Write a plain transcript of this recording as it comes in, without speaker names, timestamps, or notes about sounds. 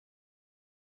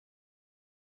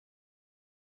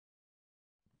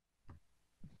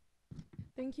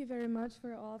Thank you very much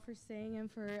for staying and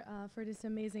for this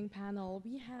amazing panel.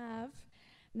 We have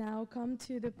now come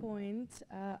to the point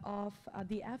of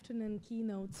the afternoon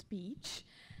keynote speech,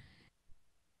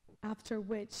 after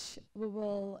which we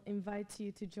will invite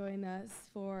you to join us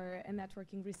for a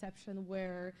networking reception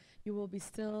where you will be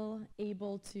still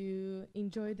able to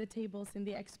enjoy the tables in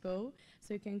the expo.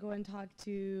 So you can go and talk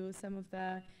to some of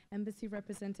the embassy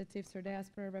representatives or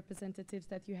diaspora representatives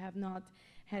that you have not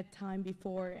had time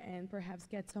before, and perhaps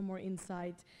get some more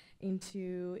insight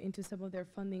into some of their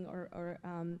funding or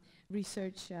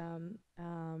research,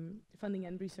 funding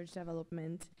and research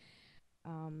development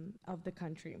of the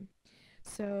country.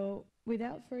 So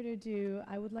without further ado,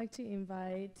 I would like to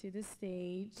invite to the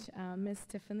stage Ms.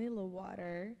 Tiffany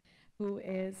Lohwater, who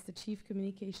is the Chief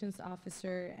Communications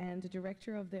Officer and the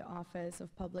Director of the Office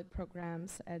of Public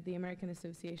Programs at the American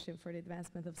Association for the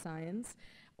Advancement of Science,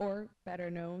 or better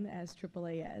known as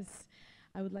AAAS.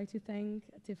 I would like to thank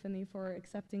Tiffany for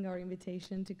accepting our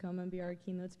invitation to come and be our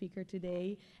keynote speaker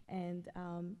today and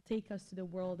take us to the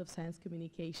world of science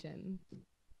communication.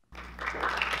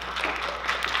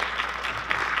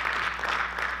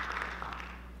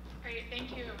 Great,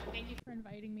 thank you. Thank you for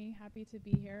inviting me. Happy to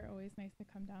be here. Always nice to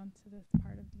come down to this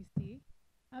part of DC.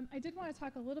 I did want to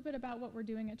talk a little bit about what we're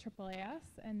doing at AAAS,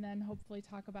 and then hopefully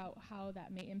talk about how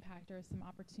that may impact or some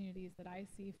opportunities that I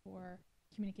see for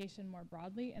communication more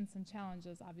broadly, and some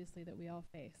challenges, obviously, that we all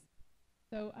face.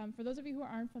 So for those of you who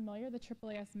aren't familiar, the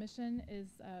AAAS mission is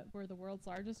we're the world's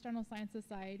largest general science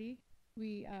society.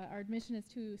 Our mission is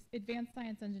to advance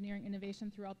science, engineering,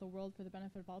 innovation throughout the world for the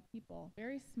benefit of all people.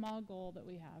 Very small goal that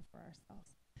we have for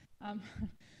ourselves.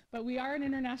 But we are an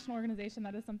international organization.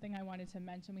 That is something I wanted to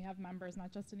mention. We have members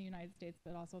not just in the United States,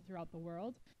 but also throughout the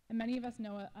world. And many of us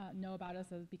know about us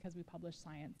because we publish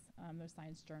science. There's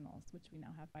science journals, which we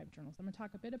now have 5 journals. I'm going to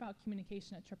talk a bit about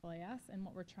communication at AAAS and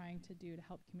what we're trying to do to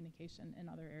help communication in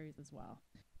other areas as well.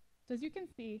 So as you can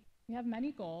see, we have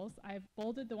many goals. I've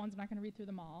bolded the ones. I'm not going to read through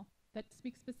them all, that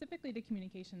speak specifically to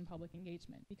communication and public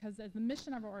engagement, because as the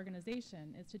mission of our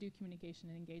organization is to do communication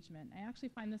and engagement, I actually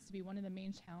find this to be one of the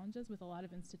main challenges with a lot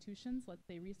of institutions, let's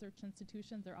say research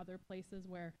institutions or other places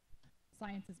where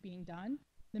science is being done.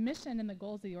 The mission and the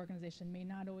goals of the organization may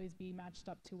not always be matched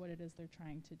up to what it is they're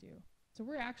trying to do. So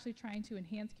we're actually trying to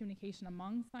enhance communication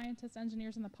among scientists,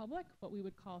 engineers, and the public, what we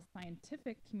would call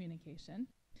scientific communication,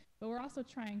 but we're also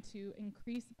trying to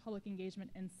increase public engagement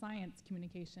and science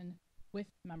communication with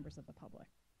members of the public.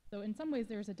 So in some ways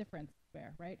there's a difference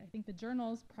there, right? I think the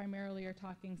journals primarily are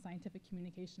talking scientific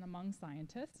communication among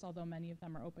scientists, although many of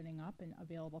them are opening up and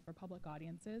available for public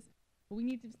audiences. But we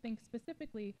need to think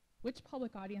specifically which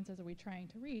public audiences are we trying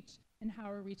to reach and how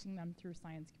we're reaching them through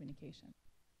science communication.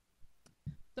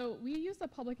 So we use a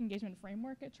public engagement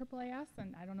framework at AAAS,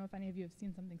 and I don't know if any of you have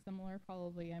seen something similar.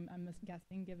 Probably, I'm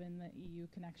guessing given the EU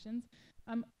connections.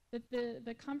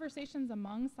 The conversations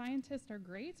among scientists are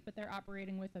great, but they're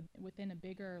operating within a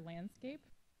bigger landscape.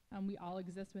 We all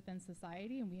exist within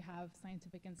society, and we have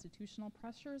scientific institutional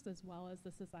pressures as well as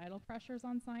the societal pressures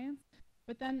on science.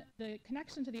 But then the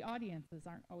connection to the audiences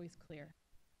aren't always clear.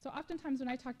 So oftentimes when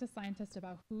I talk to scientists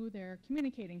about who they're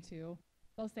communicating to,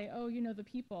 they'll say, oh, you know, the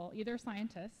people, either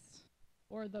scientists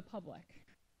or the public,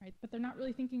 right? But they're not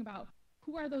really thinking about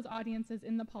who are those audiences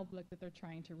in the public that they're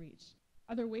trying to reach.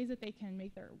 Are there ways that they can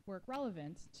make their work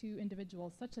relevant to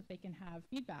individuals such that they can have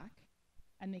feedback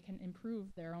and they can improve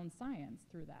their own science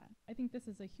through that? I think this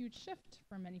is a huge shift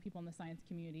for many people in the science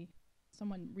community.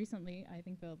 Someone recently, I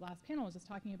think the last panel was just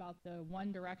talking about the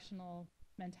one-directional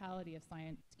mentality of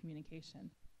science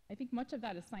communication. I think much of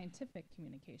that is scientific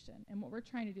communication, and what we're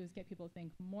trying to do is get people to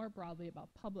think more broadly about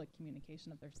public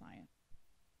communication of their science.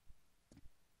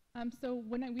 So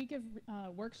when we give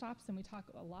workshops, and we talk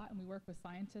a lot, and we work with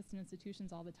scientists and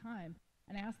institutions all the time,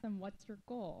 and I ask them, what's your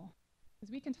goal?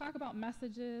 Because we can talk about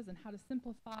messages and how to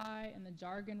simplify and the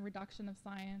jargon reduction of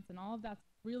science, and all of that's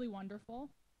really wonderful,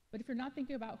 but if you're not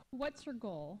thinking about what's your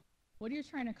goal, what are you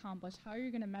trying to accomplish, how are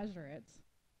you going to measure it,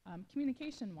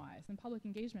 communication-wise and public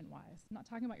engagement-wise. I'm not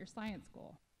talking about your science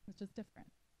goal, it's just different.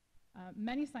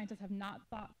 Many scientists have not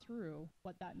thought through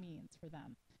what that means for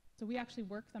them. So we actually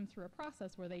work them through a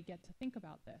process where they get to think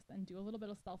about this and do a little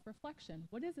bit of self-reflection.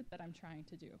 What is it that I'm trying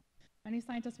to do? Many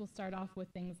scientists will start off with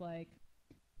things like,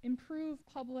 improve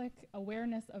public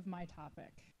awareness of my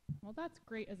topic. Well, that's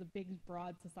great as a big,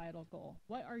 broad societal goal.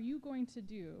 What are you going to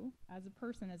do as a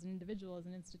person, as an individual, as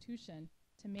an institution,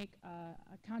 to make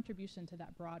a contribution to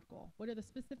that broad goal? What are the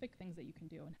specific things that you can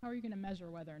do, and how are you going to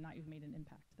measure whether or not you've made an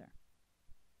impact there?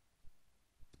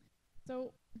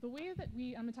 So the way that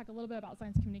I'm going to talk a little bit about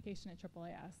science communication at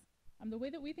AAAS. The way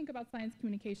that we think about science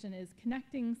communication is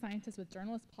connecting scientists with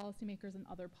journalists, policymakers, and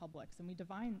other publics, and we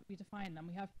define them.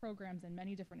 We have programs in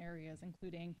many different areas,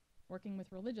 including working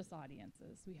with religious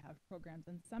audiences. We have programs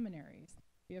in seminaries.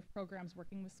 We have programs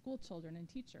working with school children and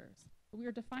teachers. But we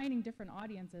are defining different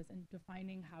audiences and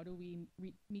defining how do we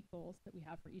meet goals that we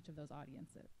have for each of those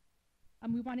audiences.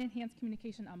 We want to enhance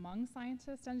communication among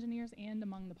scientists, engineers, and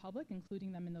among the public,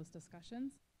 including them in those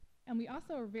discussions. And we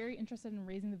also are very interested in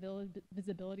raising the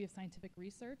visibility of scientific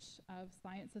research of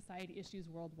science society issues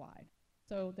worldwide.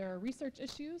 So there are research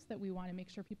issues that we want to make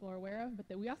sure people are aware of, but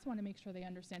that we also want to make sure they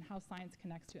understand how science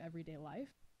connects to everyday life,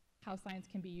 how science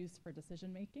can be used for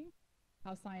decision making,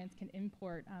 how science can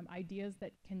import ideas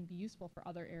that can be useful for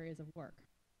other areas of work.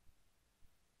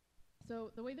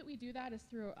 So the way that we do that is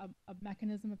through a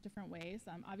mechanism of different ways.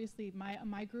 Obviously,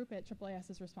 my group at AAAS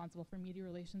is responsible for media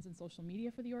relations and social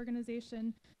media for the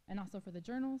organization, and also for the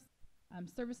journals,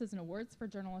 services and awards for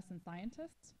journalists and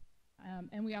scientists,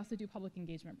 and we also do public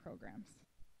engagement programs.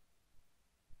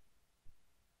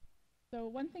 So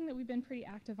one thing that we've been pretty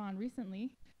active on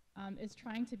recently is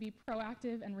trying to be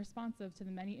proactive and responsive to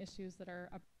the many issues that are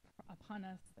upon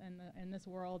us in this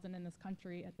world and in this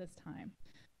country at this time.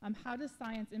 How does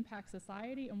science impact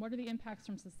society, and what are the impacts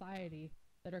from society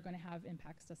that are going to have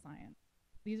impacts to science?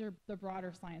 These are the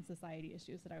broader science society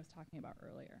issues that I was talking about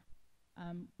earlier.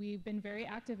 We've been very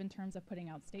active in terms of putting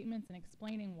out statements and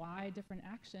explaining why different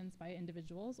actions by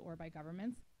individuals or by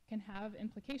governments can have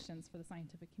implications for the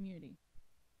scientific community.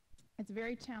 It's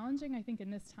very challenging, I think,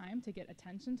 in this time to get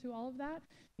attention to all of that,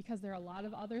 because there are a lot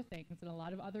of other things and a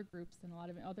lot of other groups and a lot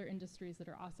of other industries that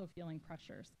are also feeling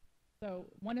pressures. So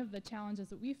one of the challenges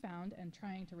that we found, and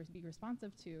trying to be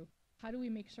responsive to, how do we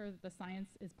make sure that the science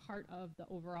is part of the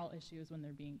overall issues when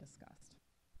they're being discussed?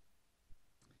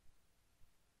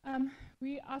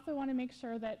 We also want to make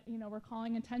sure that we're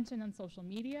calling attention on social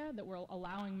media, that we're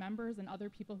allowing members and other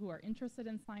people who are interested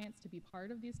in science to be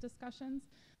part of these discussions.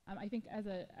 I think as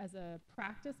a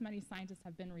practice, many scientists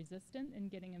have been resistant in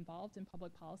getting involved in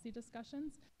public policy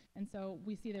discussions. And so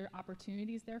we see there are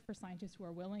opportunities there for scientists who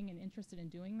are willing and interested in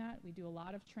doing that. We do a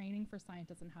lot of training for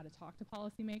scientists on how to talk to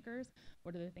policymakers,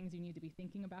 what are the things you need to be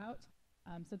thinking about,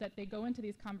 so that they go into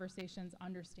these conversations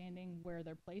understanding where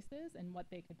their place is and what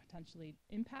they could potentially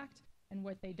impact, and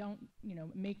what they don't,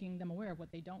 making them aware of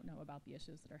what they don't know about the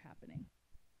issues that are happening.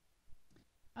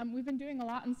 We've been doing a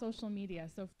lot in social media.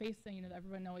 So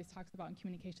everyone always talks about in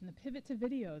communication, the pivot to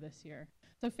video this year.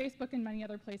 So Facebook and many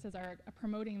other places are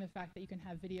promoting the fact that you can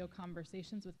have video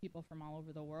conversations with people from all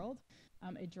over the world.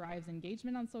 It drives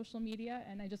engagement on social media,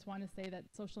 and I just want to say that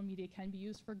social media can be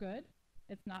used for good.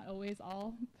 It's not always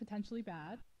all potentially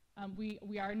bad. We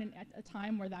are in a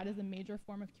time where that is a major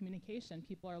form of communication.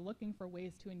 People are looking for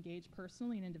ways to engage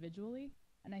personally and individually,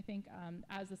 and I think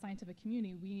as a scientific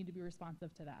community, we need to be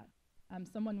responsive to that.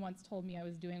 Someone once told me, I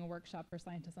was doing a workshop for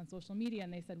scientists on social media,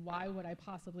 and they said, why would I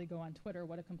possibly go on Twitter?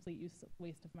 What a complete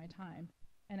waste of my time.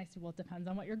 And I said, well, it depends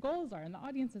on what your goals are and the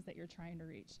audiences that you're trying to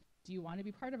reach. Do you want to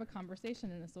be part of a conversation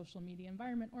in a social media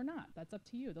environment or not? That's up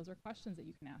to you. Those are questions that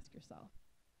you can ask yourself.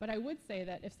 But I would say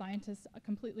that if scientists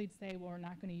completely say, well, we're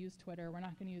not going to use Twitter, we're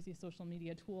not going to use these social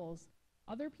media tools,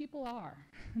 other people are.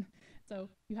 So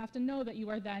you have to know that you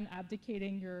are then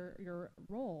abdicating your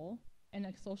role in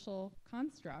a social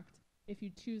construct if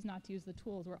you choose not to use the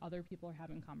tools where other people are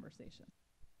having conversations.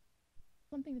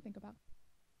 Something to think about.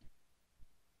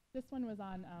 This one was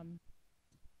on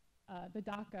the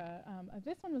DACA.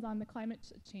 This one was on the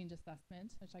climate change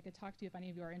assessment, which I could talk to you if any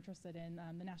of you are interested in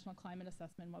the National Climate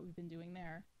Assessment and what we've been doing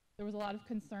there. There was a lot of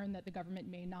concern that the government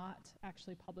may not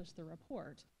actually publish the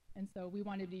report. And so we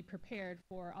wanted to be prepared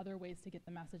for other ways to get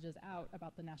the messages out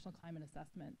about the National Climate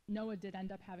Assessment. NOAA did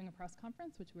end up having a press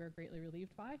conference, which we were greatly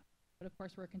relieved by. But of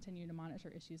course, we're continuing to monitor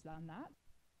issues on that.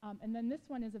 And then this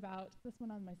one is about, this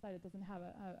one on my side, it doesn't have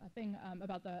a thing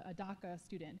about a DACA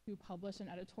student who published an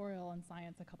editorial in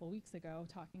Science a couple weeks ago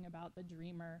talking about the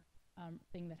Dreamer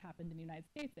thing that happened in the United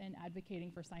States and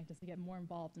advocating for scientists to get more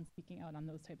involved in speaking out on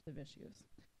those types of issues.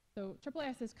 So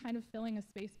AAAS is kind of filling a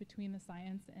space between the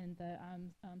science and the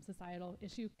societal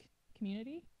issue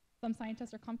community. Some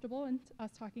scientists are comfortable in us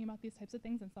talking about these types of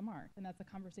things and some aren't, and that's a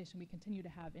conversation we continue to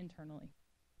have internally.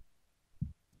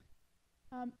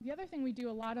 The other thing we do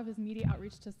a lot of is media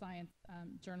outreach to science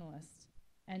journalists.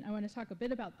 And I want to talk a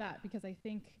bit about that because I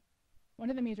think one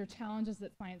of the major challenges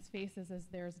that science faces is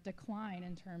there's decline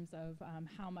in terms of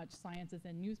how much science is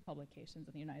in news publications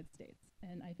in the United States.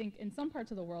 And I think in some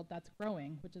parts of the world that's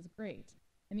growing, which is great.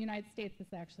 In the United States,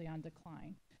 it's actually on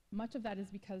decline. Much of that is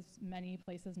because many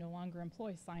places no longer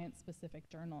employ science-specific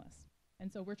journalists.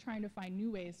 And so we're trying to find new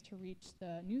ways to reach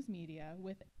the news media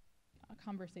with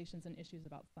conversations and issues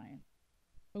about science.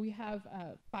 But we have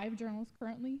 5 journals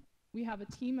currently. We have a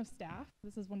team of staff.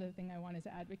 This is one of the things I wanted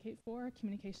to advocate for.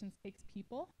 Communications takes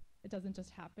people. It doesn't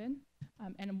just happen.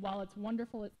 And while it's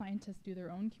wonderful that scientists do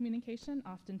their own communication,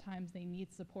 oftentimes they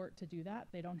need support to do that.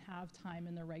 They don't have time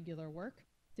in their regular work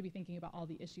to be thinking about all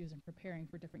the issues and preparing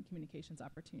for different communications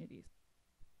opportunities.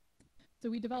 So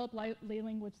we develop lay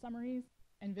language summaries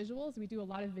and visuals. We do a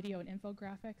lot of video and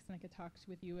infographics, and I could talk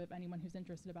with you if anyone who's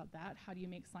interested about that. How do you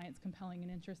make science compelling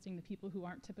and interesting to people who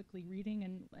aren't typically reading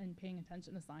and paying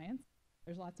attention to science?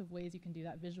 There's lots of ways you can do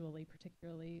that visually,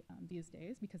 particularly these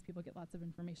days, because people get lots of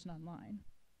information online.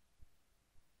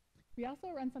 We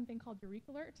also run something called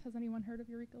Eureka Alert. Has anyone heard of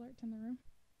Eureka Alert in the room?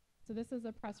 So this is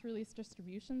a press release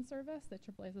distribution service that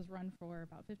AAAS has run for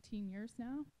about 15 years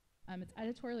now. It's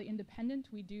editorially independent.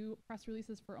 We do press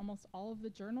releases for almost all of the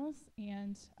journals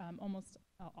and almost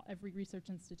every research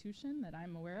institution that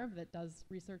I'm aware of that does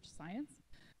research science.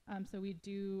 So we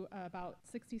do about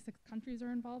 66 countries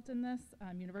are involved in this,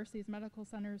 universities, medical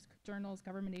centers, journals,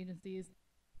 government agencies.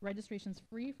 Registration's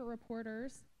free for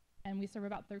reporters, and we serve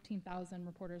about 13,000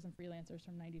 reporters and freelancers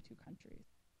from 92 countries.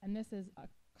 And this is a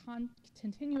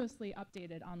continuously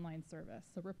updated online service.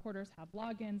 So reporters have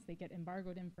logins, they get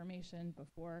embargoed information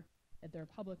before they're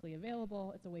publicly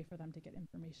available. It's a way for them to get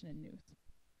information and news.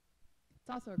 It's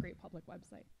also a great public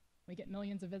website. We get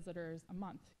millions of visitors a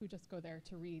month who just go there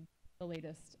to read the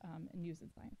latest in news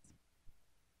and science.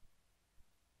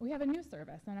 We have a new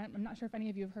service, and I'm not sure if any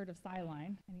of you have heard of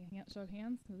Sciline. Any show of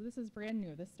hands? So this is brand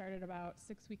new. This started about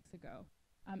 6 weeks ago.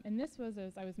 And this was,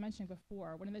 as I was mentioning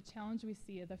before, one of the challenges we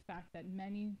see is the fact that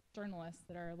many journalists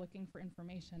that are looking for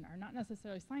information are not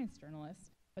necessarily science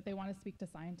journalists, but they want to speak to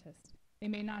scientists. They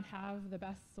may not have the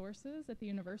best sources at the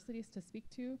universities to speak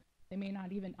to. They may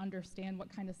not even understand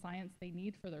what kind of science they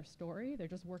need for their story. They're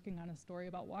just working on a story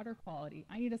about water quality.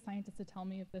 I need a scientist to tell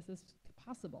me if this is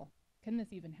possible. Can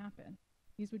this even happen?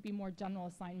 These would be more general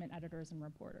assignment editors and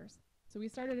reporters. So we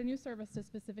started a new service to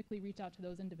specifically reach out to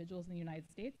those individuals in the United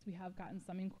States. We have gotten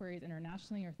some inquiries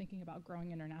internationally or thinking about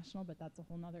growing international, but that's a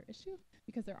whole nother issue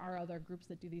because there are other groups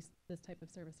that do this type of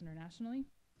service internationally.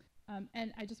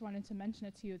 And I just wanted to mention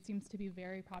it to you. It seems to be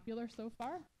very popular so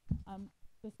far.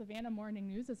 The Savannah Morning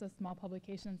News is a small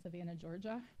publication in Savannah,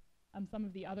 Georgia. Some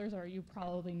of the others you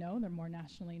probably know, they're more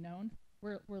nationally known.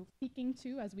 We're seeking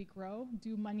to, as we grow,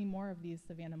 do many more of these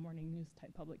Savannah Morning News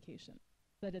type publications.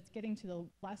 That it's getting to the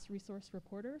less resource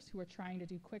reporters who are trying to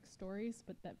do quick stories,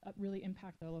 but that really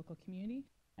impact their local community,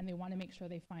 and they want to make sure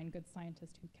they find good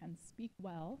scientists who can speak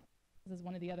well. This is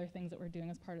one of the other things that we're doing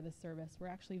as part of this service. We're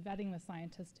actually vetting the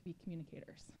scientists to be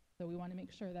communicators. So we want to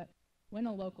make sure that when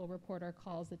a local reporter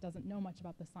calls that doesn't know much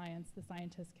about the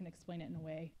scientist can explain it in a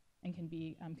way and can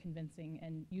be convincing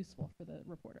and useful for the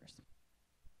reporters.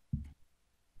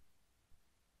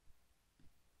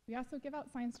 We also give out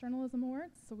Science Journalism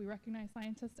Awards, so we recognize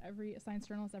science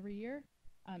journalists every year.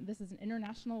 This is an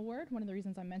international award. One of the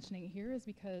reasons I'm mentioning it here is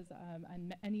because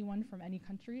anyone from any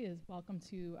country is welcome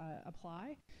to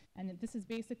apply, and this is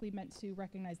basically meant to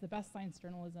recognize the best science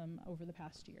journalism over the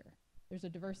past year. There's a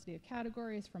diversity of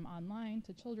categories from online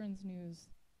to children's news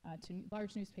to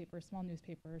large newspapers, small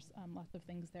newspapers, lots of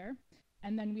things there.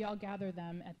 And then we all gather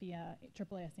them at the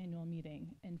AAAS annual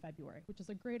meeting in February, which is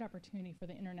a great opportunity for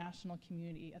the international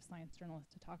community of science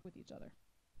journalists to talk with each other.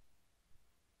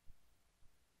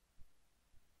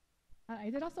 I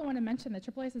did also want to mention that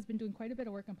AAAS has been doing quite a bit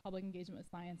of work in public engagement with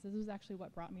science. This was actually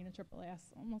what brought me to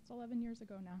AAAS almost 11 years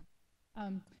ago now.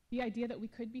 The idea that we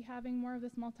could be having more of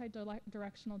this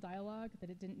multi-directional dialogue,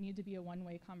 that it didn't need to be a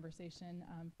one-way conversation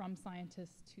from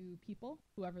scientists to people,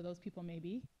 whoever those people may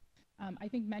be. I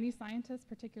think many scientists,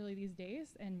 particularly these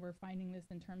days, and we're finding this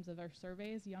in terms of our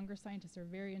surveys, younger scientists are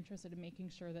very interested in making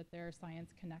sure that their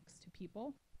science connects to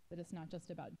people, that it's not just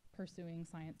about pursuing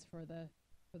science for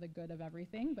the good of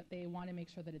everything, but they want to make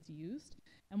sure that it's used.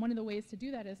 And one of the ways to do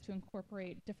that is to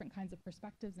incorporate different kinds of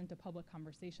perspectives into public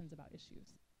conversations about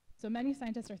issues. So many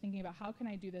scientists are thinking about how can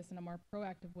I do this in a more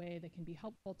proactive way that can be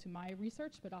helpful to my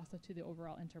research, but also to the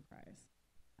overall enterprise.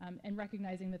 And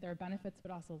recognizing that there are benefits, but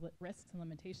also risks and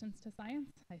limitations to science.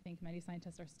 I think many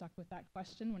scientists are stuck with that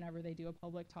question whenever they do a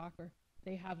public talk, or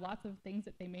they have lots of things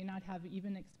that they may not have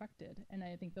even expected. And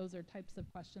I think those are types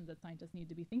of questions that scientists need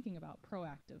to be thinking about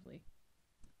proactively.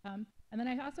 And then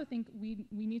I also think we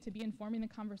need to be informing the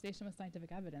conversation with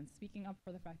scientific evidence, speaking up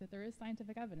for the fact that there is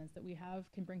scientific evidence that we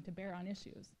can bring to bear on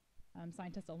issues.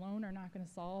 Scientists alone are not going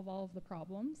to solve all of the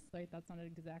problems, right? That's not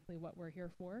exactly what we're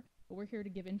here for, but we're here to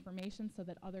give information so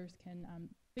that others can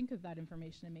think of that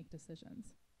information and make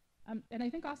decisions. And I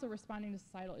think also responding to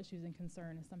societal issues and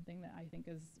concern is something that I think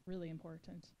is really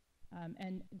important.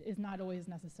 and is not always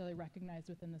necessarily recognized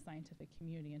within the scientific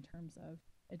community in terms of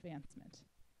advancement.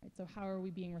 Right? So how are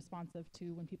we being responsive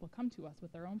to when people come to us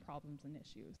with their own problems and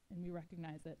issues? And we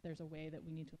recognize that there's a way that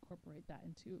we need to incorporate that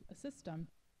into a system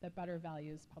that better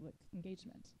values public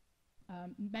engagement.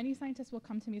 Many scientists will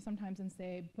come to me sometimes and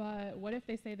say, but what if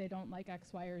they say they don't like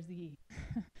X, Y, or Z?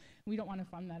 We don't want to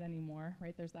fund that anymore,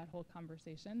 right? There's that whole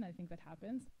conversation. I think that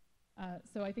happens.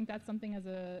 So I think that's something as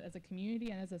a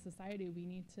community and as a society we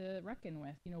need to reckon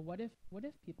with. You know, what if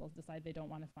people decide they don't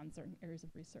want to fund certain areas of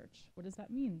research? What does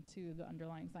that mean to the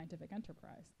underlying scientific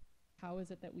enterprise? How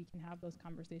is it that we can have those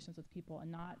conversations with people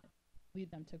and not lead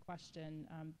them to question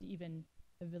even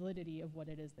the validity of what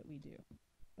it is that we do?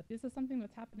 But this is something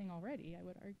that's happening already, I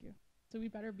would argue. So we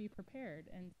better be prepared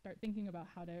and start thinking about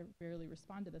how to really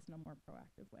respond to this in a more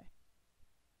proactive way.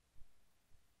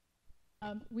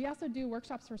 We also do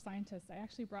workshops for scientists. I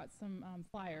actually brought some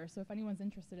flyers, so if anyone's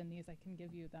interested in these, I can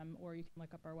give you them, or you can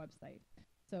look up our website.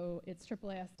 So it's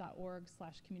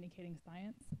AAAS.org/communicating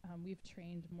science. We've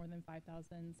trained more than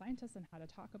 5,000 scientists on how to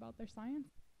talk about their science.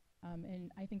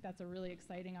 And I think that's a really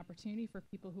exciting opportunity for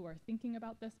people who are thinking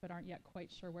about this but aren't yet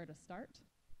quite sure where to start.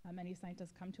 Many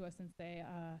scientists come to us and say,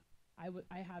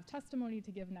 I have testimony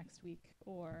to give next week,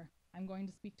 or I'm going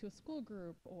to speak to a school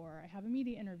group, or I have a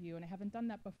media interview and I haven't done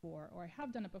that before, or I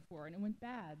have done it before and it went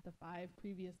bad the 5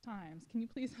 previous times. Can you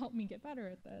please help me get better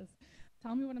at this?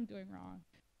 Tell me what I'm doing wrong.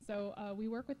 So we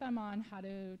work with them on how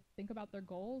to think about their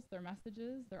goals, their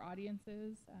messages, their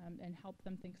audiences, and help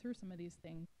them think through some of these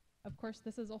things. Of course,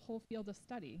 this is a whole field of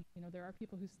study. You know, there are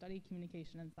people who study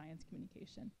communication and science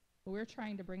communication. But we're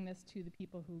trying to bring this to the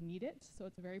people who need it, so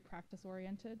it's very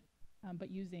practice-oriented, but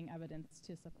using evidence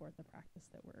to support the practice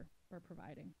that we're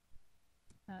providing.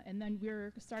 And then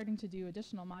we're starting to do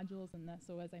additional modules in this.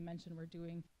 So as I mentioned, we're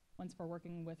doing ones for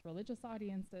working with religious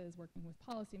audiences, working with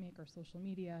policymakers, social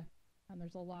media.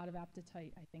 There's a lot of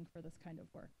appetite, I think, for this kind of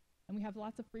work. And we have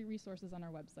lots of free resources on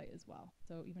our website as well.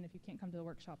 So even if you can't come to the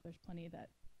workshop, there's plenty that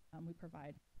we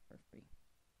provide for free.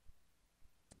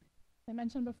 As I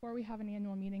mentioned before, we have an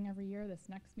annual meeting every year. This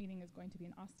next meeting is going to be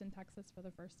in Austin, Texas for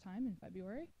the first time in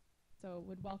February. So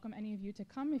would welcome any of you to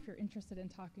come if you're interested in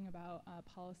talking about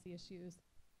policy issues.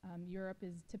 Europe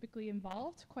is typically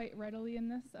involved quite readily in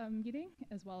this meeting,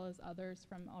 as well as others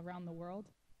from around the world.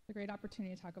 It's a great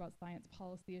opportunity to talk about science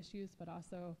policy issues, but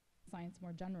also science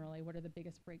more generally. What are the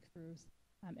biggest breakthroughs?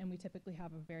 And we typically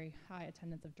have a very high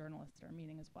attendance of journalists at our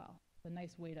meeting as well. It's a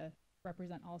nice way to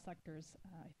represent all sectors,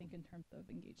 I think, in terms of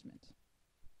engagement.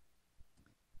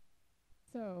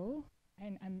 So,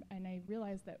 and I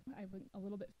realized that I went a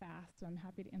little bit fast, so I'm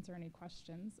happy to answer any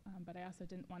questions, but I also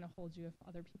didn't want to hold you if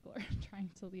other people are trying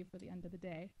to leave for the end of the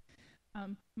day.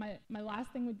 My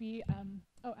last thing would be,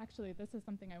 oh, actually, this is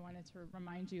something I wanted to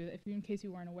remind you, in case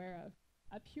you weren't aware of.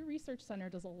 Pew Research Center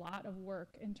does a lot of work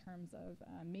in terms of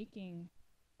making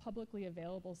publicly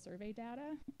available survey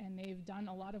data, and they've done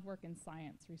a lot of work in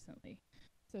science recently.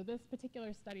 So this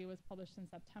particular study was published in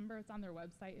September. It's on their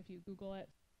website if you Google it,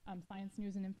 Science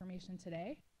News and Information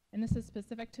Today. And this is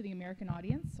specific to the American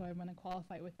audience, so I want to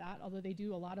qualify it with that, although they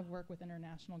do a lot of work with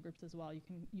international groups as well. You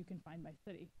can find by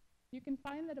city. You can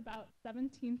find that about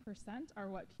 17% are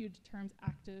what Pew terms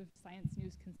active science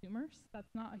news consumers.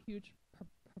 That's not a huge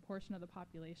proportion of the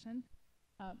population.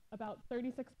 About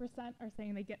 36% are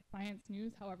saying they get science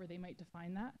news, however they might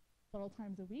define that, several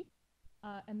times a week.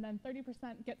 And then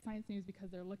 30% get science news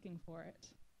because they're looking for it.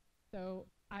 So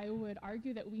I would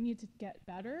argue that we need to get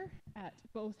better at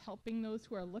both helping those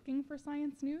who are looking for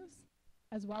science news,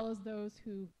 as well as those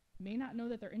who may not know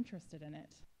that they're interested in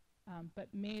it, but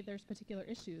there's particular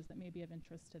issues that may be of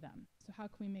interest to them. So how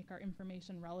can we make our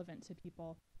information relevant to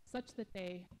people such that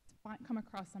they come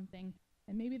across something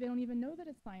and maybe they don't even know that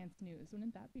it's science news?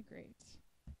 Wouldn't that be great?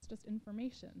 It's just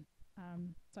information.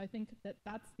 So I think that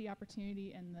that's the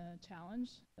opportunity and the challenge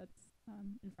that's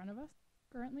in front of us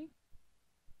currently.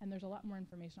 And there's a lot more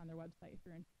information on their website if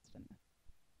you're interested in this.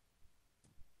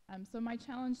 So my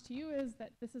challenge to you is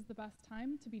that this is the best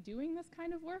time to be doing this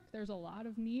kind of work. There's a lot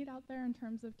of need out there in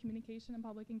terms of communication and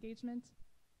public engagement,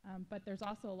 but there's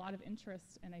also a lot of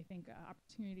interest and I think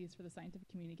opportunities for the scientific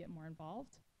community to get more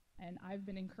involved. And I've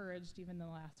been encouraged even in the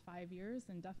last 5 years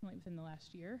and definitely within the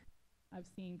last year. I've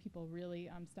seen people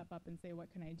really step up and say, what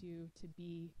can I do to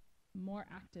be more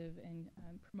active in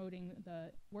promoting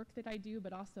the work that I do,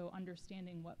 but also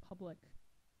understanding what public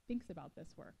thinks about this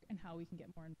work and how we can get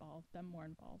them more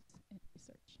involved in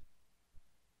research.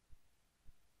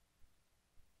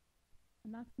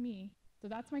 And that's me. So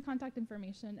that's my contact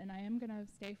information, and I am going to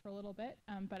stay for a little bit,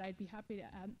 but I'd be happy to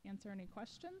answer any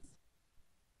questions,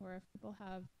 or if people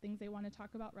have things they want to talk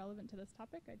about relevant to this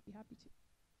topic, I'd be happy to.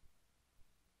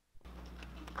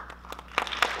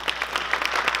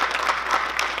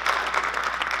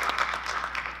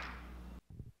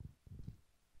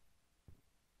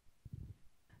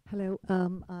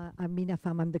 I'm Mina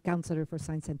Pham. I'm the counselor for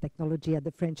science and technology at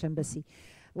the French Embassy.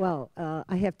 Well,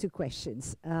 I have two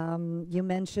questions. You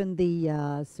mentioned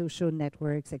the social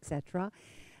networks, etc.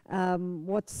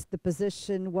 What's the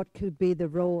position, what could be the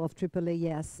role of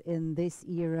AAAS in this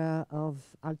era of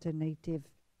alternative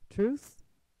truth?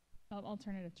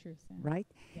 Alternative truth, yeah. Right?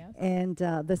 Yes. And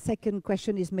the second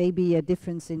question is maybe a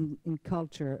difference in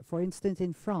culture. For instance,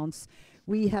 in France,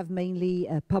 we have mainly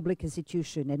a public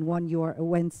institution, and once you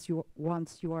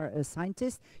are a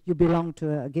scientist, you belong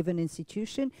to a given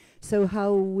institution. So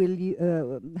how would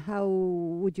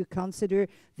you consider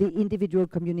the individual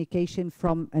communication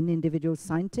from an individual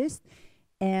scientist,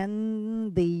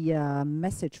 and the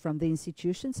message from the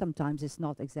institution sometimes is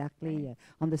not exactly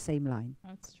on the same line?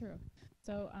 That's true.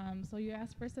 So, so you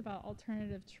asked first about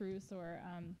alternative truths or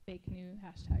fake news,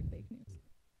 hashtag fake news.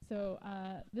 So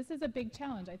this is a big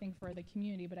challenge, I think, for the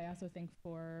community, but I also think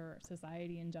for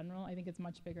society in general. I think it's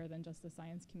much bigger than just the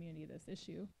science community, this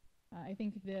issue. I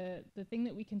think the thing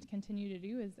that we can continue to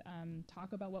do is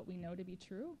talk about what we know to be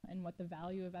true and what the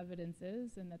value of evidence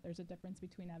is, and that there's a difference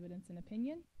between evidence and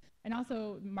opinion. And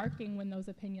also marking when those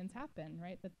opinions happen,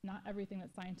 right? That not everything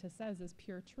that scientists says is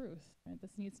pure truth, right?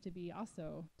 This needs to be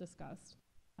also discussed.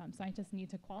 Scientists need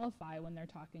to qualify when they're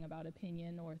talking about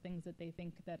opinion or things that they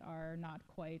think that are not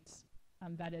quite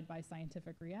vetted by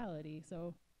scientific reality.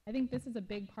 So I think this is a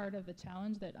big part of the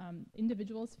challenge that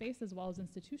individuals face as well as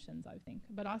institutions, I think,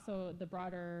 but also the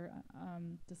broader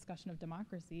discussion of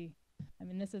democracy. I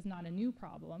mean, this is not a new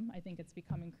problem. I think it's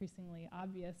become increasingly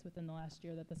obvious within the last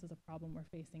year that this is a problem we're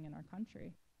facing in our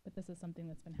country, but this is something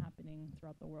that's been happening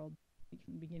throughout the world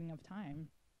from the beginning of time.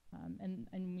 And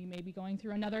we may be going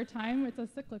through another time. It's a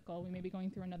cyclical. We may be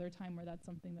going through another time where that's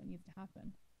something that needs to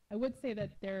happen. I would say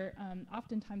that there,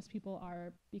 oftentimes people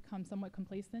are become somewhat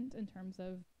complacent in terms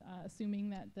of assuming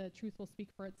that the truth will speak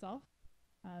for itself.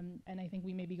 And I think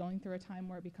we may be going through a time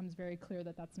where it becomes very clear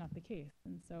that that's not the case.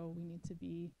 And so we need to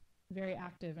be very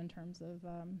active in terms of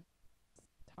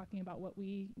talking about what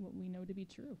we know to be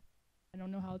true. I don't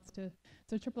know how it's to,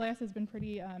 so AAAS has been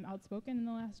pretty outspoken in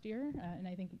the last year, and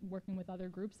I think working with other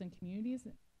groups and communities.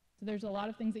 So there's a lot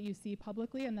of things that you see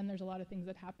publicly, and then there's a lot of things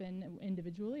that happen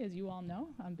individually, as you all know,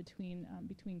 between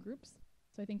groups.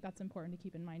 So I think that's important to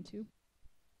keep in mind too.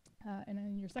 And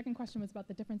then your second question was about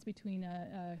the difference between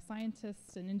a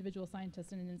scientist, an individual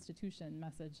scientist, and an institution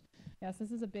message. Yes,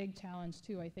 this is a big challenge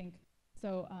too, I think.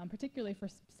 So particularly for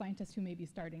scientists who may be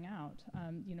starting out,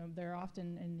 you know, there are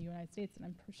often in the United States, and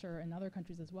I'm sure in other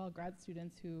countries as well, grad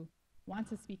students who want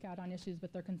to speak out on issues,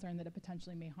 but they're concerned that it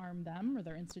potentially may harm them or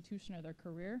their institution or their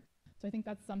career. So I think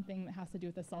that's something that has to do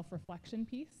with the self-reflection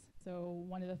piece. So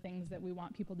one of the things that we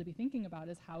want people to be thinking about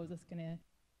is how is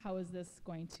this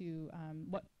going to,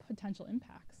 what potential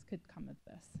impacts could come of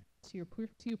this to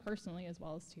you personally as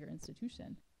well as to your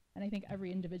institution. And I think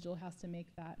every individual has to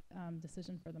make that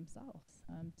decision for themselves,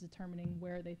 determining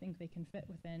where they think they can fit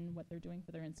within what they're doing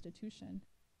for their institution.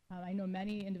 I know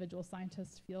many individual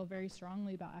scientists feel very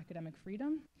strongly about academic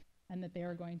freedom and that they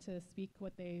are going to speak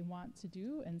what they want to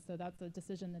do, and so that's a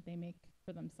decision that they make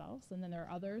for themselves. And then there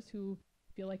are others who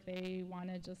feel like they want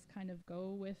to just kind of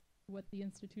go with what the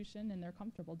institution, and they're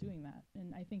comfortable doing that.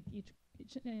 And I think each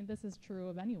and this is true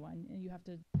of anyone, and you have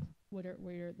to, what are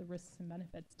the risks and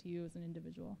benefits to you as an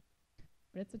individual.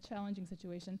 But it's a challenging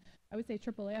situation. I would say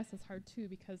AAAS is hard too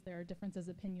because there are differences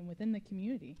of opinion within the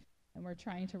community, and we're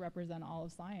trying to represent all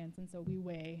of science, and so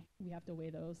we have to weigh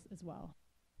those as well.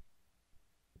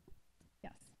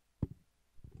 Yes.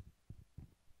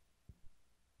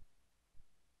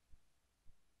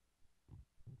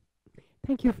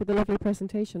 Thank you for the lovely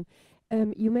presentation.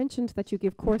 You mentioned that you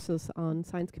give courses on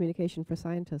science communication for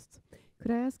scientists.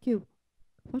 Could I ask you,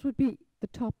 what would be the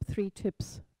top 3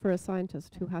 tips for a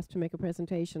scientist who has to make a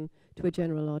presentation to a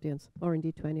general audience, or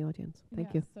indeed to any audience?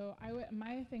 Thank you. So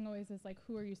my thing always is like,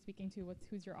 who are you speaking to?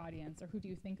 Who's your audience, or who do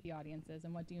you think the audience is,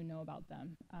 and what do you know about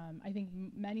them? I think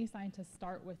many scientists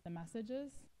start with the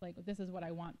messages, like this is what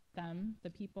I want them,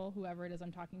 the people, whoever it is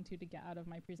I'm talking to get out of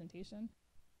my presentation.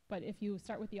 But if you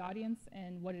start with the audience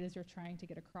and what it is you're trying to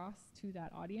get across to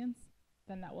that audience,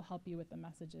 then that will help you with the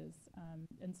messages.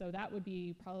 And so that would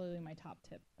be probably my top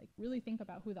tip. Like, really think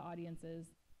about who the audience is.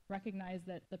 Recognize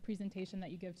that the presentation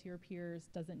that you give to your peers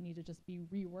doesn't need to just be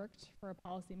reworked for a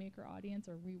policymaker audience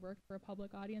or reworked for a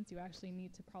public audience. You actually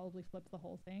need to probably flip the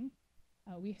whole thing.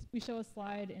 We show a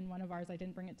slide in one of ours. I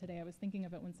didn't bring it today. I was thinking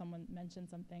of it when someone mentioned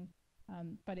something.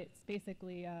 But it's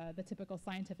basically the typical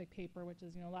scientific paper, which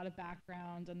is, you know, a lot of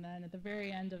background, and then at the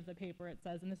very end of the paper it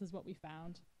says, and this is what we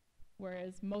found.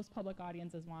 Whereas most public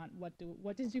audiences want, what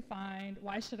did you find?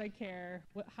 Why should I care?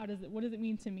 What does it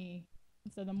mean to me?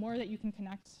 So the more that you can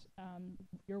connect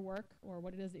your work or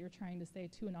what it is that you're trying to say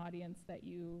to an audience that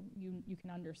you can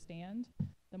understand,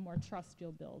 the more trust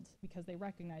you'll build because they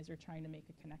recognize you're trying to make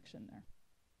a connection there.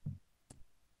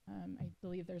 I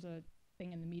believe there's a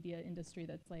thing in the media industry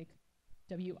that's like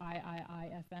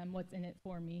WIIIFM, what's in it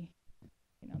for me?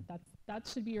 You know, that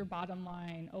should be your bottom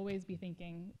line. Always be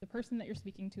thinking the person that you're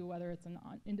speaking to, whether it's an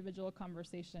individual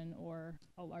conversation or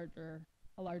a larger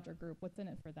group, what's in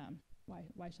it for them?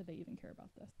 Why should they even care about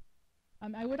this?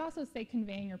 I would also say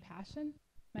conveying your passion.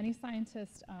 Many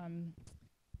scientists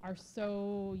are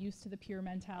so used to the peer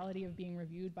mentality of being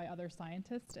reviewed by other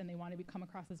scientists, and they want to come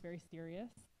across as very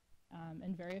serious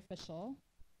and very official.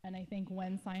 And I think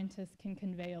when scientists can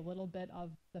convey a little bit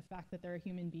of the fact that they're a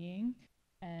human being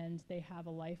and they have a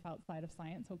life outside of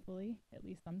science, hopefully, at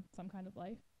least some kind of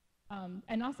life,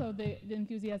 and also the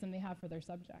enthusiasm they have for their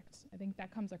subject. I think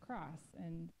that comes across,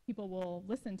 and people will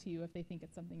listen to you if they think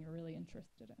it's something you're really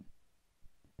interested in.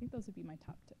 I think those would be my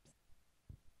top tips.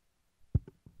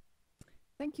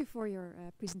 Thank you for your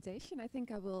presentation. I think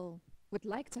I would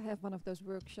like to have one of those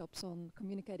workshops on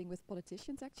communicating with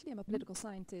politicians. Actually, I'm a political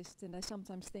scientist, and I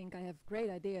sometimes think I have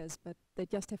great ideas, but they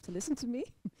just have to listen to me.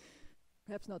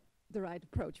 Perhaps not the right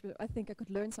approach, but I think I could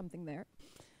learn something there.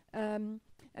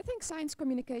 I think science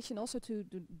communication also to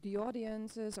the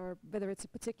audiences, or whether it's a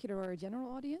particular or a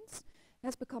general audience,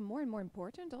 has become more and more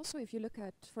important. Also, if you look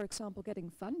at, for example, getting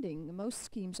funding, most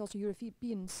schemes, also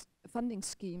European funding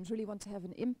schemes, really want to have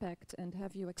an impact and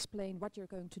have you explain what you're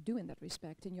going to do in that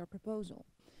respect in your proposal.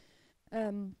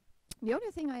 The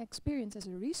other thing I experience as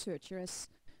a researcher is,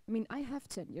 I mean, I have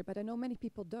tenure, but I know many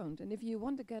people don't. And if you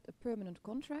want to get a permanent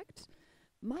contract,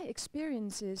 my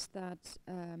experience is that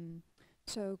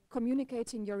so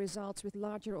communicating your results with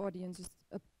larger audiences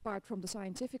apart from the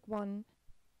scientific one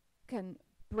can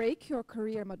break your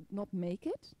career but not make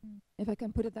it, if I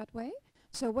can put it that way.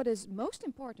 So what is most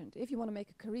important if you want to make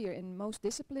a career in most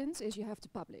disciplines is you have to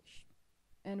publish.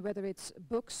 And whether it's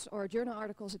books or journal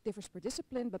articles, it differs per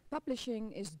discipline, but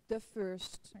publishing is the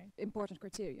first important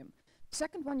criterion.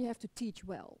 Second one, you have to teach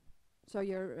well. So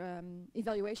your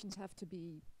evaluations have to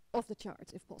be off the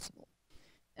charts if possible.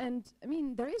 And I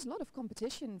mean, there is a lot of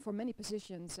competition for many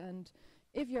positions, and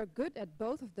if you're good at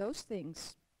both of those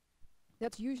things,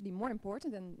 that's usually more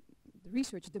important, and the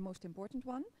research is the most important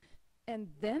one. And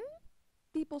then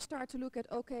people start to look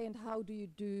at, okay, and how do you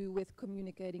do with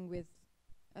communicating with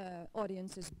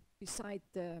audiences beside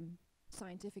the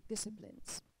scientific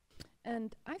disciplines?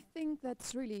 And I think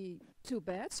that's really too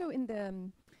bad. So in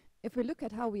the, if we look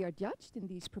at how we are judged in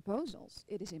these proposals,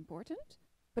 it is important.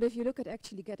 But if you look at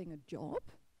actually getting a job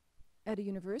at a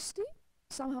university,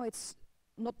 somehow it's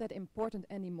not that important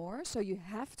anymore. So you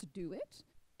have to do it,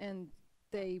 and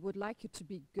they would like you to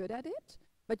be good at it,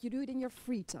 but you do it in your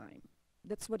free time.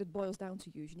 That's what it boils down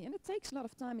to usually. And it takes a lot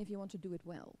of time if you want to do it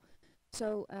well.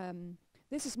 So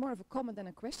this is more of a comment than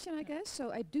a question, I guess.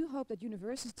 So I do hope that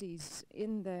universities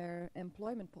in their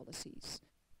employment policies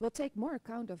will take more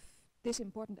account of this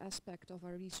important aspect of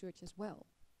our research as well.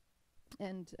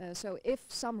 And so if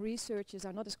some researchers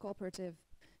are not as cooperative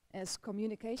as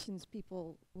communications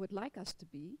people would like us to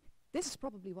be, this is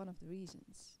probably one of the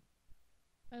reasons.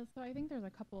 So I think there's a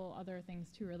couple other things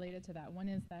too related to that. One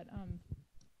is that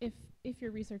if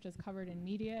your research is covered in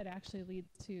media, it actually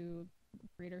leads to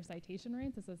greater citation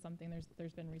rates. This is something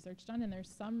there's been research done, and there's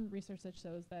some research that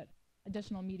shows that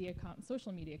additional media,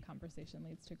 social media conversation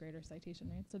leads to greater citation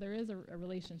rates. So there is a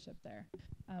relationship there.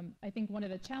 I think one of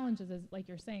the challenges is, like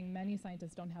you're saying, many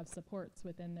scientists don't have supports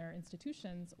within their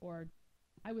institutions, or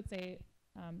I would say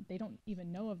they don't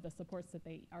even know of the supports that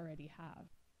they already have.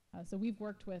 So we've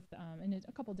worked with in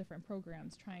a couple different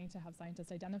programs trying to have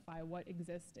scientists identify what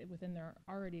exists within their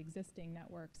already existing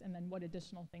networks, and then what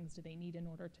additional things do they need in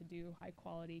order to do high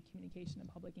quality communication and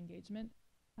public engagement.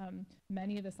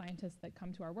 Many of the scientists that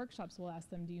come to our workshops will ask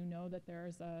them, do you know that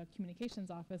there's a communications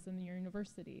office in your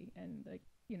university? And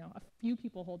a few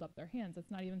people hold up their hands.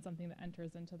 It's not even something that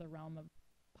enters into the realm of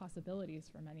possibilities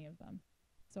for many of them.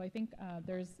 So I think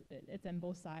it's on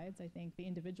both sides. I think the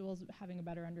individuals having a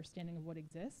better understanding of what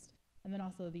exists, and then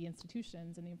also the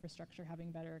institutions and the infrastructure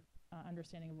having better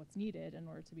understanding of what's needed in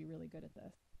order to be really good at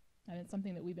this. And it's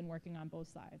something that we've been working on both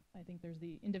sides. I think there's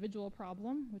the individual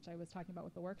problem, which I was talking about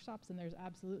with the workshops, and there's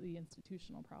absolutely the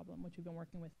institutional problem, which we've been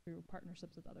working with through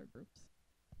partnerships with other groups.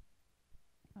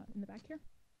 In the back here?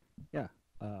 Yeah.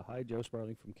 Hi, Joe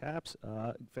Sparling from CAPS.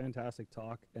 Fantastic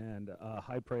talk, and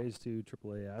high praise to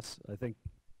AAAS. I think.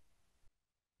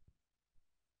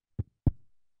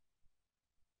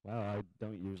 Wow, I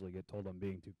don't usually get told I'm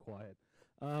being too quiet.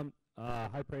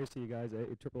 High praise to you guys.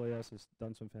 AAAS has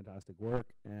done some fantastic work,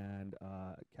 and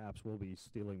CAPS will be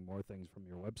stealing more things from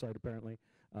your website, apparently.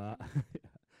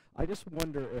 I just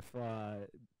wonder if,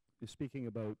 speaking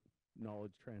about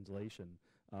knowledge translation,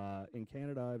 in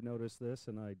Canada I've noticed this,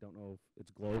 and I don't know if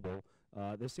it's global,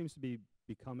 this seems to be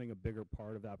becoming a bigger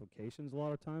part of applications a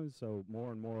lot of times, so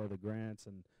more and more of the grants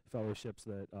and fellowships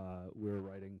that we're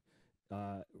writing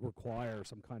require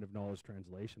some kind of knowledge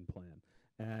translation plan.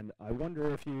 And I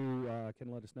wonder if you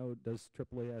can let us know, does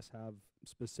AAAS have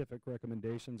specific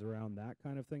recommendations around that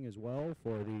kind of thing as well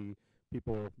for the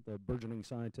people, the burgeoning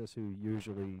scientists who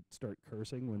usually start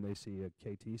cursing when they see a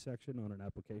KT section on an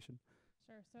application?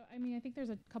 Sure. So, I mean, I think there's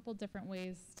a couple different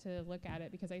ways to look at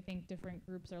it because I think different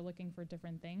groups are looking for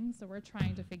different things. So we're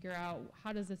trying to figure out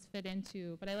how does this fit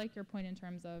into, but I like your point in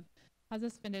terms of how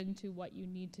does this fit into what you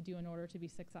need to do in order to be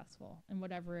successful and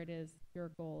whatever it is your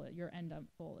goal, your end up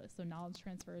goal is. So knowledge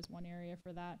transfer is one area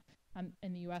for that.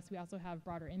 In the US, we also have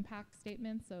broader impact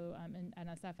statements. So in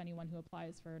NSF, anyone who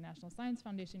applies for National Science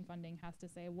Foundation funding has to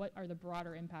say, what are the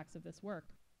broader impacts of this work?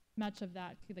 Much of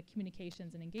that, the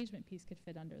communications and engagement piece could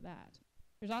fit under that.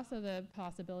 There's also the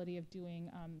possibility of doing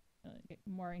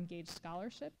more engaged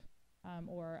scholarship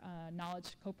or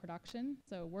knowledge co-production.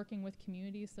 So working with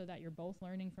communities so that you're both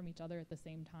learning from each other at the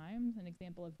same time. An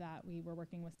example of that, we were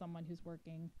working with someone who's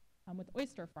working with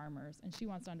oyster farmers, and she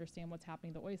wants to understand what's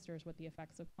happening to oysters, what the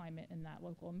effects of climate in that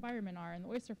local environment are, and the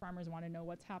oyster farmers want to know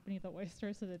what's happening to the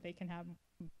oysters so that they can have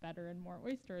better and more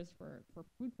oysters for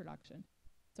food production.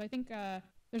 So I think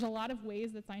there's a lot of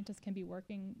ways that scientists can be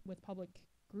working with public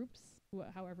groups,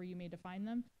 however you may define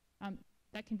them,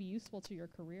 that can be useful to your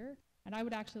career. And I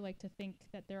would actually like to think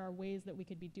that there are ways that we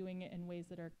could be doing it in ways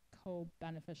that are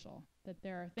co-beneficial, that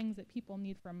there are things that people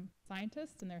need from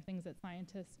scientists and there are things that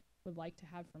scientists would like to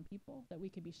have from people, that we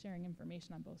could be sharing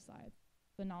information on both sides.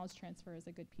 The knowledge transfer is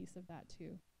a good piece of that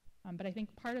too. But I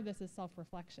think part of this is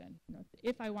self-reflection. You know,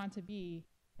 if I want to be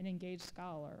an engaged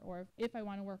scholar, or if I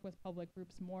want to work with public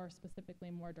groups more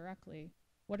specifically, more directly,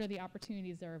 what are the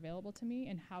opportunities that are available to me,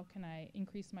 and how can I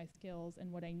increase my skills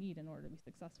and what I need in order to be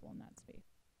successful in that space?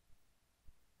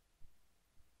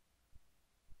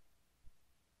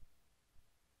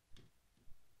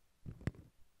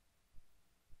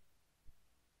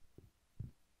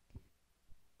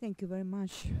 Thank you very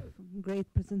much.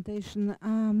 Great presentation.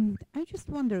 I just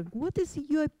wonder, what is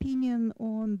your opinion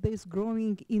on this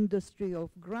growing industry of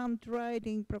grant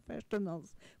writing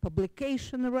professionals,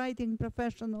 publication writing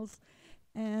professionals,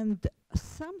 and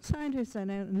some scientists,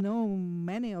 and I know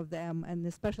many of them, and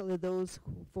especially those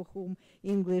for whom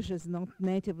English is not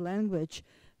native language,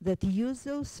 that use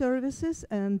those services,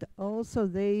 and also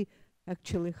they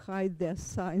actually hide their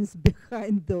science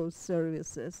behind those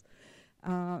services.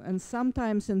 And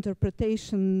sometimes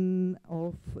interpretation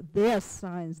of their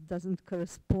science doesn't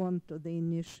correspond to the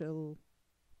initial,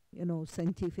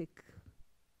 scientific,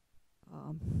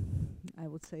 I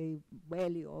would say,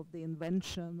 value of the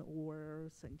invention or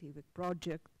scientific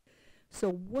project. So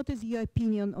what is your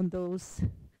opinion on those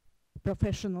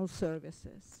professional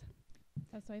services?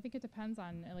 So I think it depends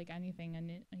on like anything,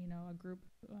 and a group,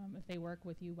 if they work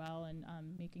with you well, and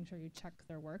making sure you check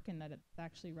their work and that it's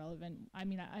actually relevant. I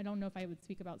mean, I don't know if I would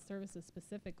speak about services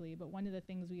specifically, but one of the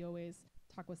things we always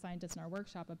talk with scientists in our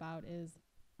workshop about is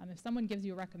if someone gives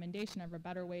you a recommendation of a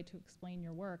better way to explain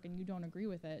your work and you don't agree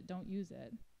with it, don't use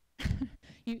it.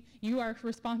 You are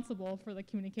responsible for the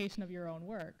communication of your own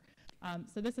work.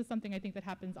 So this is something I think that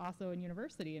happens also in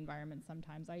university environments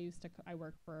sometimes. I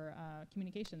work for a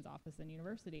communications office in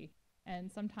university,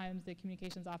 and sometimes the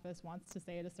communications office wants to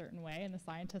say it a certain way and the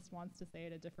scientist wants to say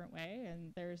it a different way,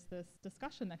 and there's this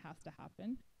discussion that has to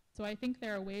happen. So I think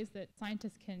there are ways that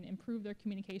scientists can improve their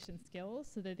communication skills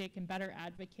so that they can better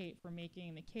advocate for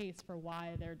making the case for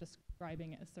why they're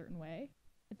describing it a certain way.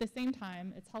 At the same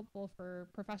time, it's helpful for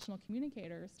professional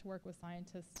communicators to work with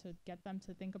scientists to get them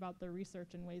to think about their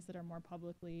research in ways that are more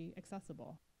publicly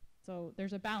accessible. So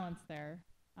there's a balance there.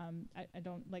 I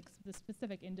don't like the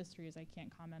specific industries I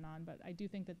can't comment on, but I do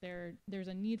think that there's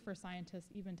a need for scientists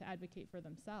even to advocate for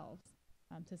themselves,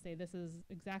 to say this is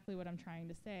exactly what I'm trying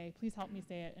to say. Please help me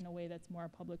say it in a way that's more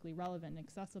publicly relevant and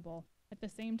accessible. At the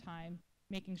same time,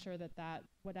 making sure that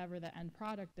whatever the end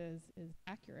product is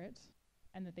accurate,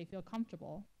 and that they feel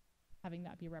comfortable having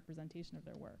that be a representation of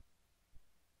their work.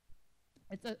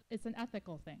 It's an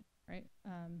ethical thing, right?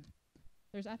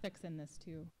 There's ethics in this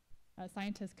too.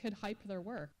 Scientists could hype their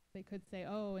work. They could say,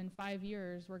 oh, in 5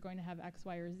 years we're going to have X,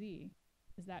 Y, or Z.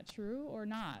 Is that true or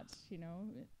not?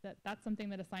 That's something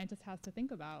that a scientist has to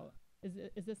think about.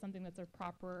 Is this something that's a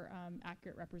proper,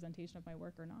 accurate representation of my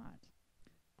work or not?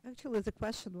 Actually, the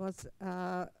question was,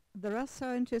 there are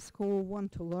scientists who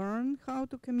want to learn how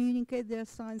to communicate their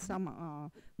science. Some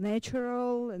are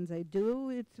natural and they do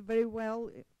it very well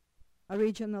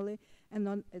originally.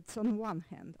 And it's on one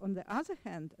hand. On the other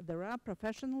hand, there are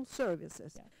professional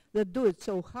services that do it.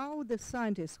 So how the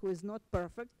scientist who is not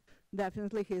perfect,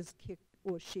 definitely he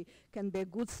or she can be a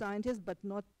good scientist, but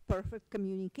not perfect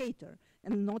communicator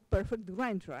and not perfect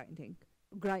grant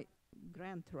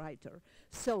writer.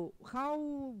 So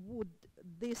how would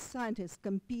this scientist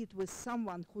compete with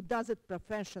someone who does it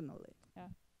professionally? Yeah.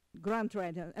 Grant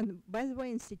writer. And by the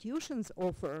way, institutions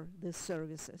offer these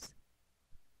services.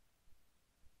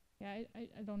 Yeah,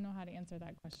 I don't know how to answer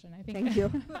that question. I think Thank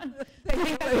you. I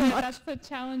think that's a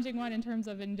challenging one in terms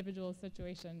of individual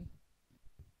situation.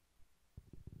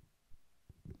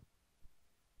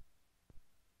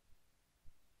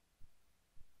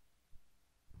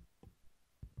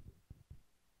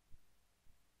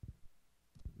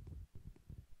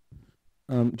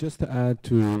 Just to add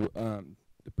to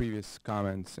the previous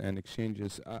comments and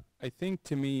exchanges, I think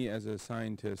to me as a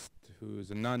scientist who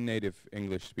is a non-native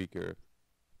English speaker,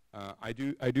 I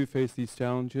do face these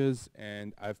challenges,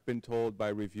 and I've been told by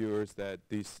reviewers that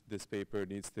this paper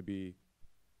needs to be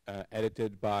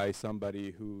edited by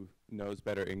somebody who knows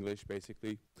better English,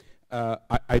 basically.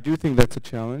 I do think that's a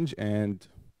challenge, and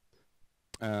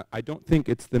I don't think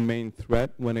it's the main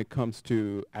threat when it comes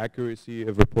to accuracy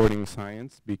of reporting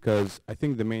science, because I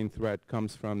think the main threat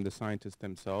comes from the scientists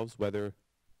themselves, whether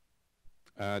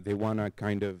they want to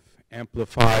kind of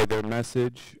amplify their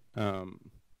message,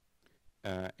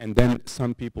 and then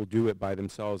some people do it by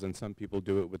themselves and some people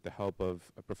do it with the help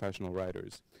of professional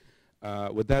writers.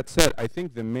 With that said, I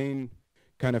think the main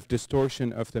kind of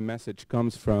distortion of the message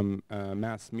comes from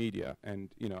mass media. And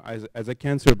as a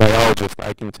cancer biologist,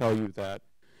 I can tell you that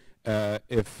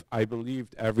if I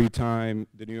believed every time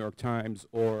the New York Times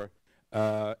or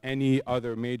any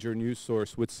other major news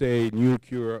source would say new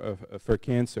cure for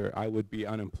cancer, I would be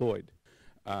unemployed.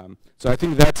 So I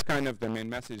think that's kind of the main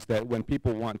message, that when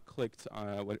people want clicks,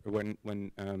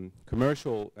 when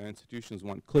commercial institutions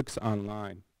want clicks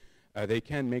online, they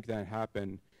can make that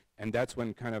happen, and that's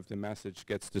when kind of the message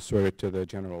gets distorted to the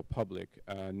general public.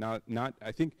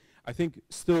 I think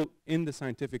still in the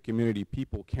scientific community,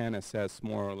 people can assess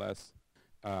more or less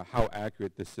how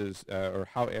accurate this is, or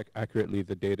how accurately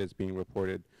the data is being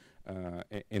reported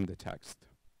in the text.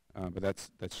 But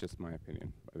that's just my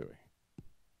opinion, by the way.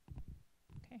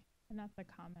 Okay, and that's a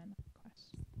comment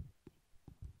question.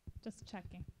 Just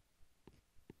checking.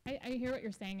 I hear what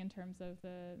you're saying in terms of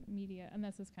the media, and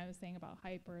this is kind of saying about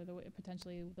hype or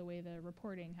potentially the way the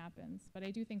reporting happens. But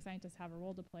I do think scientists have a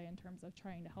role to play in terms of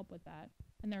trying to help with that.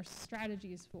 And there are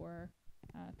strategies for,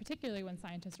 particularly when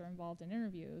scientists are involved in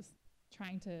interviews,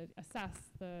 trying to assess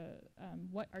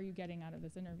what are you getting out of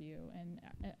this interview, and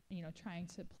trying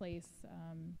to place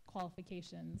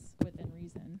qualifications within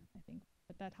reason. I think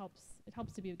that helps. It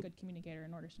helps to be a good communicator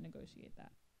in order to negotiate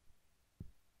that.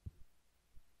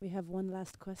 We have one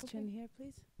last question here,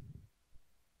 please.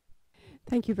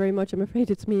 Thank you very much. I'm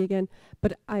afraid it's me again,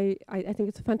 but I think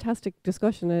it's a fantastic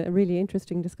discussion, a really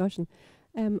interesting discussion.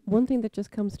 One thing that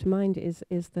just comes to mind is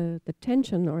the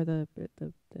tension or the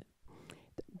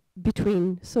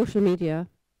between social media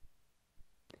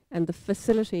and the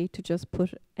facility to just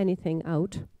put anything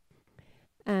out,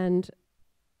 and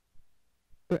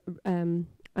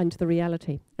the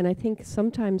reality. And I think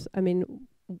sometimes, and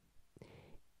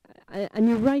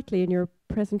you rightly in your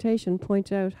presentation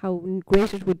point out how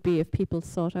great it would be if people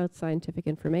sought out scientific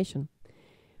information.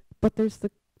 But there's the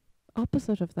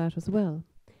opposite of that as well,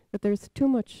 that there's too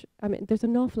much, there's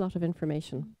an awful lot of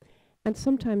information, and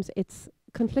sometimes it's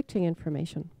conflicting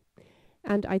information.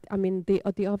 And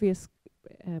the obvious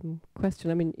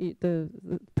question, the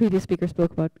previous speaker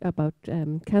spoke about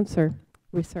cancer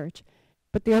research,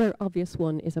 but the other obvious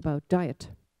one is about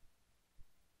diet.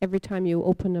 Every time you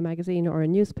open a magazine or a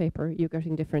newspaper, you're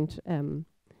getting different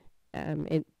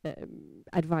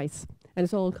advice, and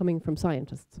it's all coming from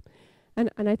scientists.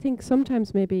 And I think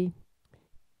sometimes maybe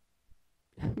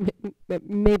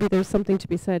there's something to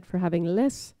be said for having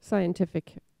less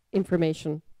scientific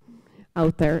information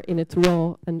out there in its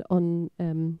raw and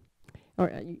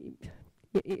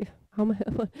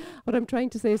what I'm trying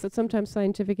to say is that sometimes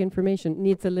scientific information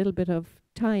needs a little bit of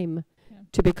time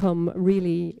to become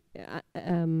really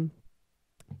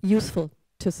useful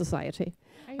to society,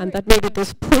 and that maybe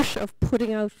this push of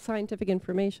putting out scientific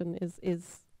information is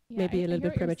maybe a little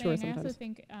bit premature sometimes. I also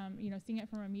think, seeing it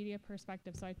from a media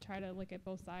perspective, so I try to look at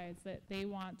both sides, that they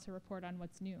want to report on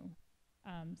what's new.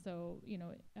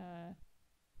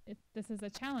 this is a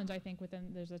challenge, I think,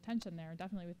 there's a tension there,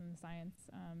 definitely within the science,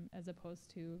 as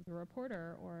opposed to the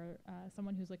reporter or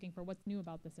someone who's looking for what's new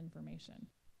about this information.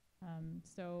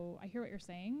 So I hear what you're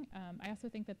saying. I also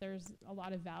think that there's a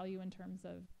lot of value in terms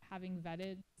of having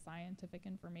vetted scientific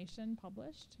information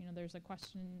published. You know, there's a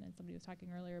question, and somebody was talking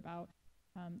earlier about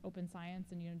open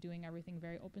science and, you know, doing everything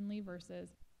very openly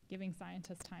versus giving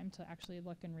scientists time to actually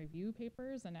look and review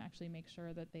papers and actually make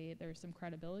sure that there's some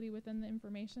credibility within the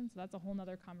information. So that's a whole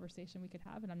nother conversation we could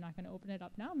have, and I'm not going to open it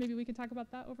up now. Maybe we can talk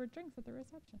about that over drinks at the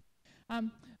reception.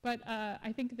 But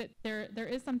I think that there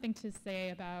is something to say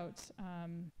about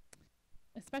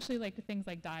especially like things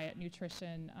like diet,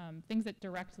 nutrition, things that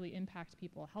directly impact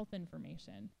people, health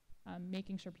information,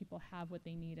 making sure people have what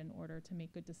they need in order to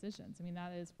make good decisions. I mean,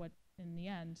 that is what, in the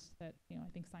end, that, you know, I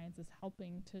think science is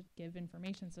helping to give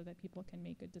information so that people can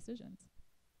make good decisions.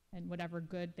 And whatever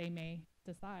good they may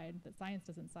decide, that science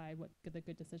doesn't decide what the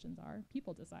good decisions are.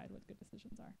 People decide what good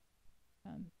decisions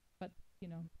are. But, you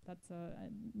know, that's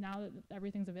now that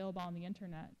everything's available on the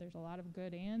internet, there's a lot of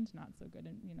good and not so good,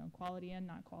 and, you know, quality and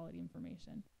not quality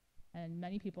information. And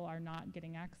many people are not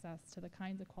getting access to the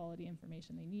kinds of quality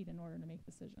information they need in order to make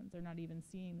decisions. They're not even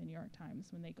seeing the New York Times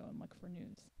when they go and look for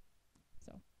news.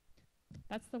 So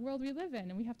that's the world we live in,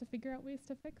 and we have to figure out ways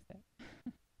to fix it.